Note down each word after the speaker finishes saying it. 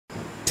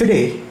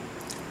Today,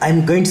 I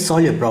am going to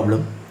solve a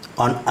problem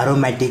on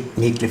aromatic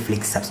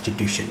nucleophilic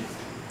substitution.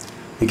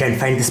 You can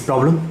find this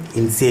problem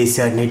in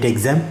CSIR NET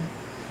exam.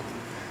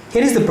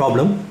 Here is the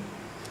problem.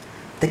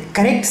 The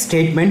correct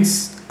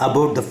statements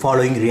about the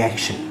following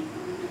reaction.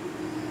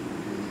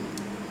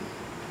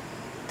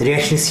 The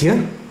reaction is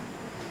here.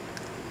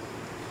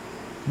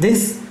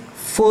 This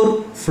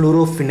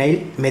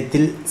 4-fluorophenyl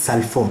methyl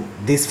sulfone,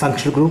 this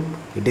functional group,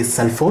 it is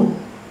sulfone,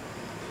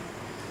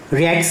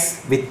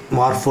 reacts with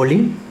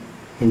morpholine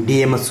in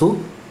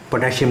DMSO,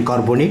 potassium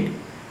carbonate,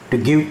 to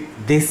give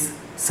this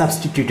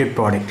substituted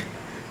product.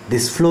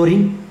 This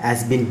fluorine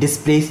has been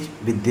displaced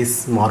with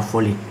this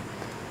morpholine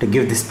to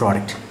give this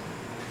product.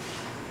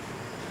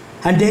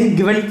 And then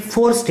given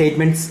 4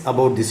 statements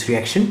about this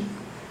reaction.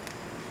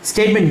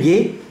 Statement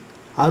A,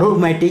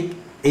 aromatic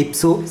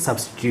ipso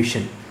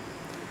substitution.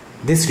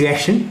 This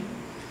reaction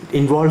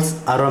involves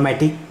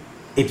aromatic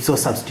ipso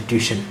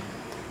substitution.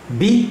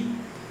 B,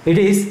 it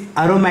is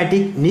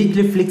aromatic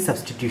nucleophilic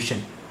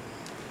substitution.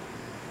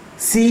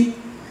 C,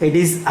 it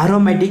is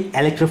aromatic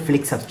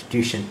electrophilic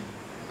substitution.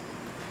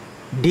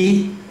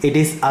 D, it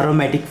is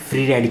aromatic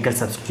free radical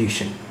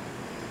substitution.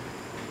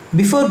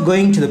 Before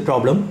going to the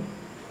problem,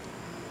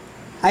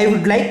 I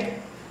would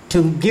like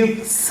to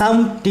give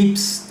some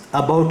tips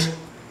about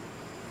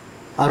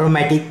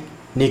aromatic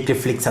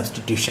nucleophilic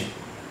substitution,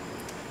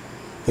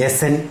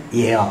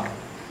 SNAr.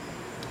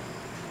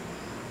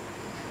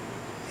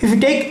 If you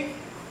take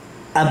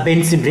a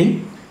benzene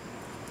ring,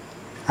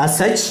 as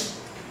such,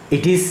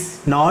 it is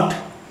not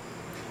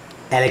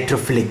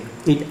electrophilic.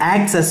 It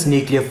acts as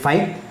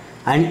nucleophile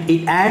and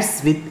it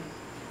adds with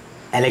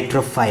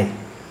electrophile.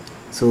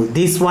 So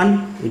this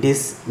one, it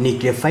is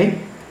nucleophile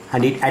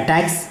and it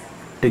attacks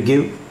to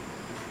give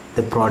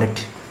the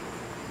product.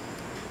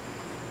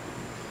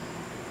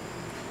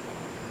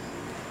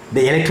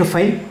 The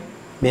electrophile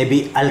may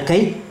be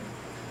alkyl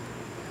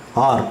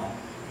or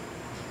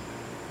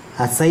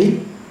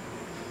acyl,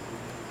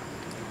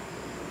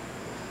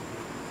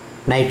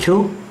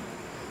 nitro,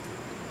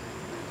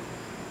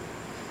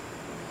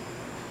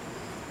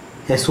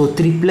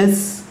 SO3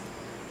 plus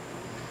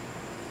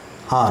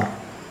or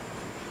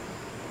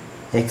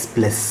X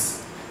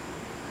plus.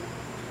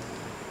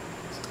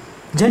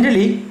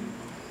 Generally,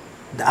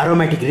 the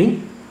aromatic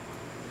ring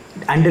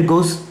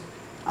undergoes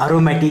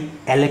aromatic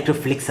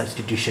electrophilic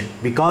substitution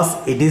because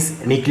it is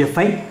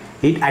nucleophile,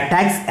 it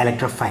attacks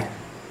electrophile.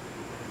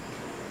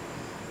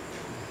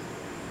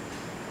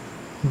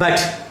 But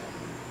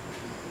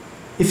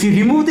if you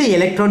remove the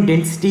electron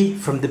density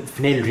from the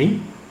phenyl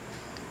ring,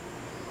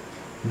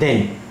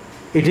 then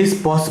it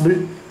is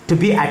possible to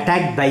be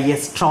attacked by a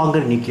stronger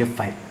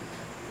nucleophile.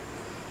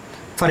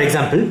 For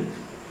example,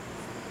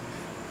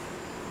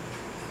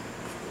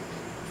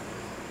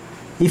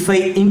 if I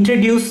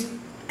introduce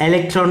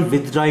electron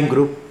withdrawing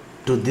group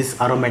to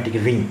this aromatic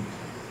ring,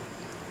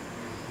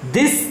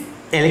 this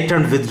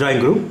electron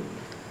withdrawing group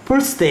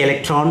pulls the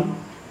electron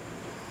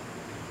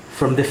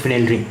from the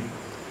phenyl ring.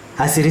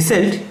 As a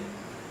result,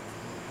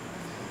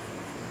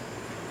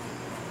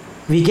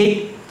 we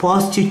get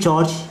positive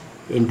charge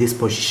in this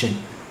position.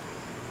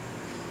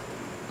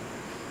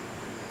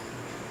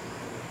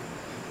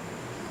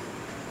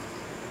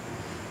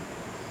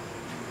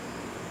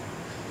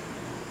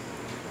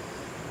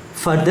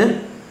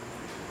 Further,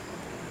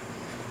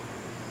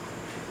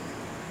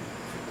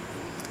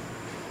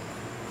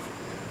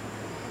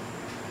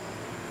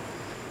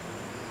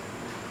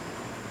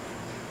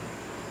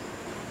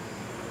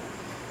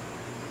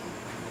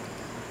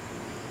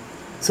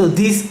 so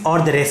these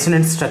are the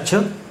resonance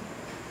structure.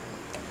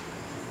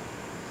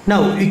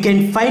 Now you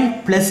can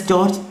find plus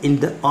charge in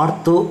the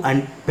ortho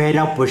and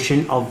para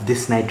position of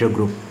this nitro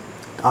group.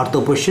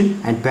 Ortho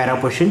position and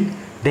para position,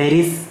 there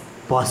is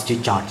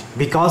positive charge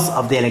because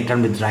of the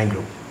electron withdrawing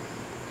group.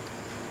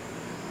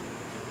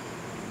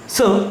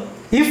 So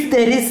if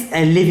there is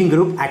a leaving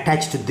group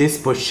attached to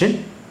this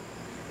position,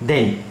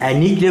 then a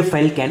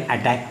nucleophile can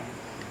attack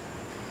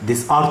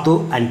this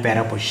ortho and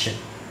para position.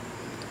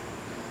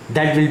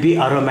 That will be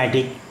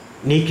aromatic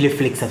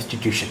nucleophilic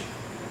substitution.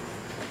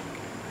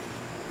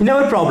 In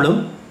our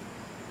problem,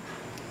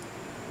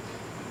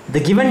 the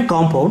given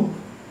compound,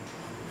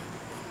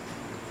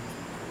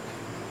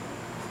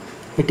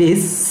 it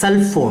is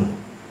sulfone.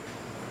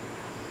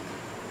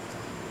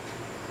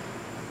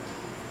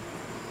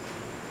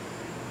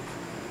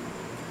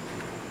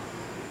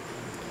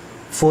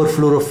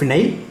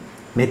 (4-fluorophenyl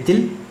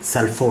methyl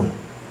sulfone).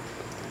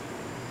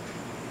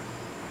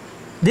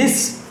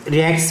 This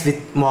reacts with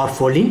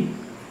morpholine.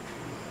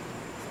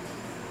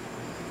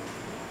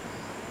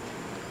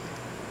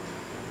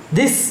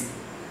 This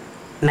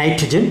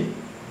nitrogen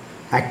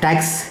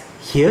attacks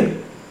here.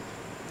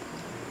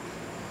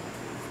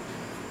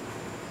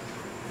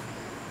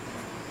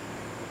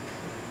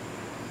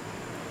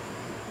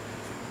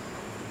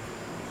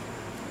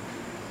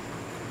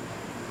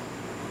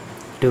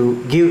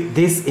 To give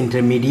this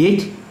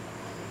intermediate.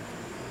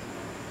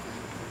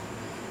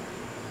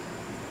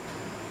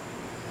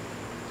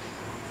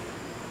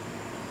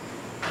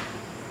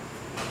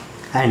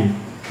 And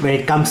when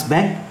it comes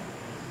back,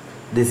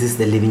 this is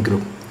the leaving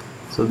group.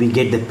 So we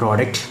get the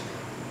product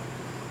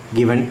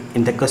given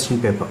in the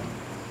question paper.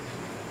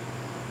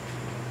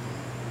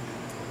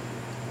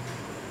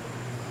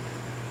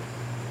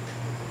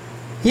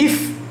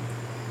 If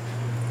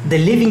the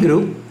leaving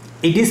group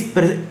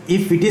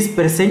if it is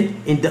present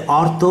in the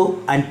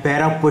ortho and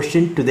para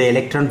position to the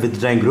electron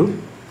withdrawing group,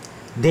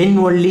 then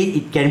only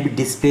it can be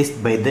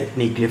displaced by the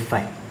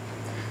nucleophile.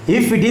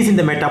 If it is in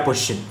the meta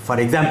position, for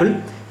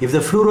example, if the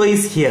fluoro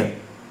is here,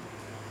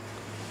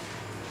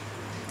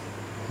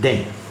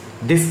 then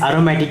this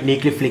aromatic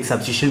nucleophilic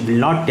substitution will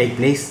not take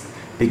place,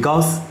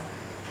 because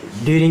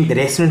during the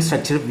resonance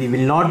structure we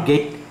will not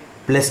get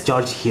plus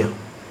charge here.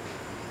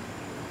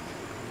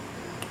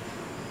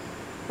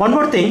 One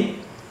more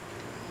thing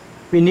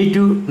we need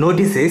to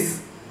notice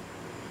is,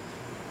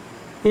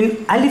 in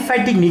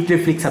aliphatic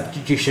nucleophilic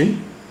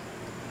substitution,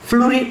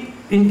 fluorine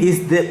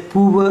is the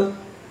poor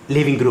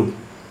leaving group.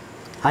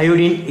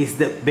 Iodine is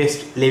the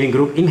best leaving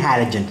group in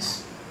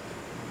halogens.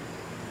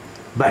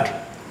 But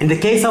in the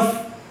case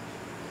of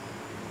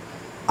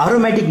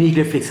aromatic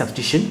nucleophilic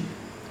substitution,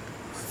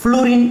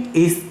 fluorine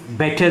is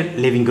better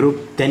leaving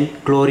group than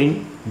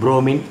chlorine,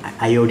 bromine,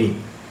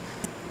 iodine.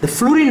 The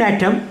fluorine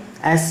atom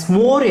has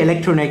more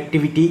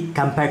electronegativity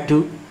compared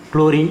to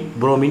chlorine,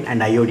 bromine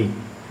and iodine.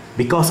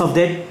 Because of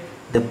that,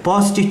 the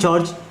positive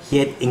charge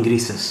here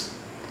increases.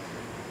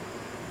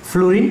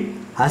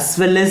 Fluorine as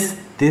well as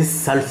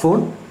this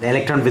sulfone, the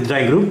electron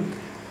withdrawing group,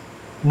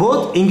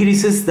 both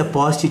increases the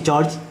positive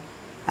charge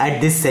at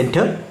this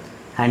center,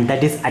 and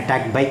that is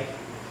attacked by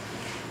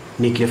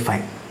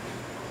nucleophile.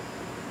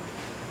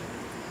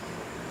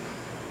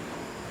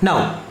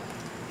 Now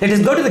let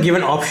us go to the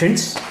given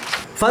options.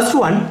 First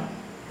one,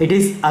 it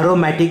is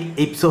aromatic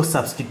ipso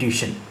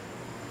substitution.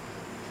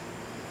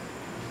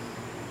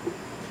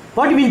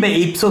 What do you mean by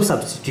ipso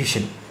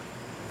substitution?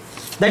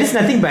 That is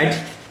nothing but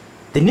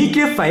the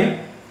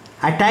nucleophile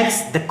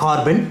attacks the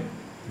carbon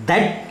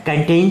that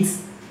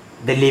contains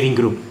the leaving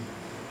group.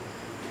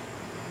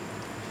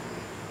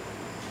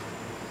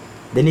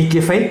 The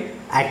nucleophile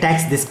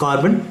attacks this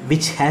carbon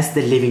which has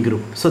the leaving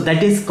group. So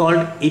that is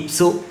called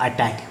ipso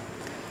attack.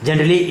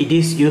 Generally it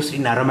is used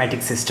in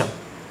aromatic system.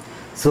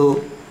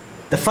 So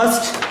the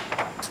first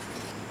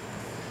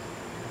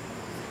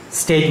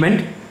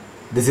statement,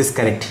 this is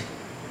correct.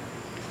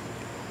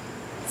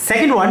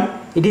 Second one,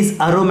 it is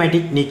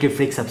aromatic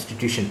nucleophilic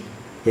substitution.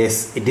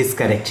 Yes, it is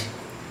correct.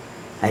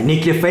 A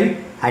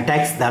nucleophile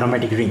attacks the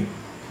aromatic ring.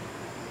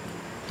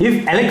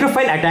 If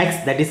electrophile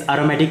attacks, that is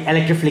aromatic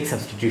electrophilic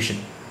substitution.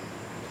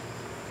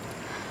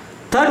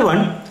 Third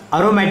one,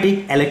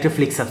 aromatic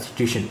electrophilic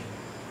substitution.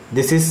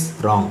 This is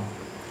wrong.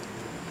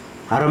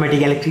 Aromatic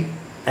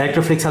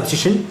electrophilic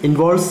substitution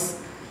involves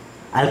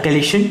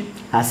alkylation,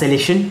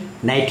 acylation,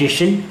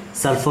 nitration,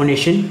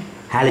 sulfonation,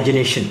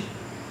 halogenation.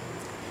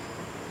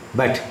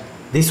 But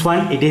this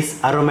one, it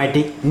is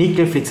aromatic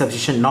nucleophilic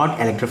substitution, not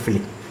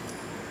electrophilic.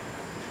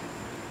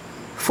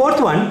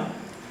 Fourth one,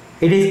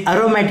 it is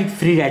aromatic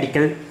free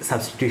radical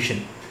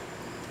substitution.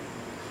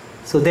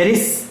 So there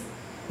is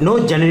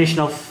no generation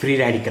of free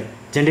radical.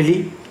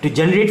 Generally, to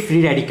generate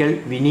free radical,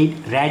 we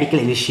need radical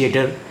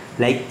initiator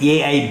like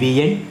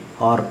AIBN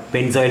or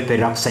benzoyl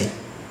peroxide.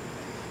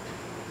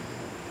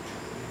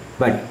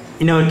 But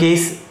in our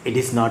case, it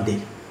is not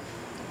there.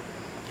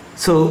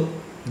 So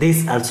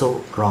this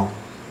also wrong.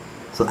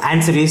 So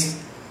answer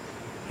is,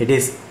 it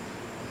is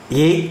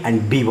A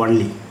and B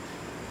only.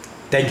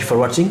 Thank you for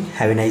watching.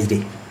 Have a nice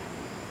day.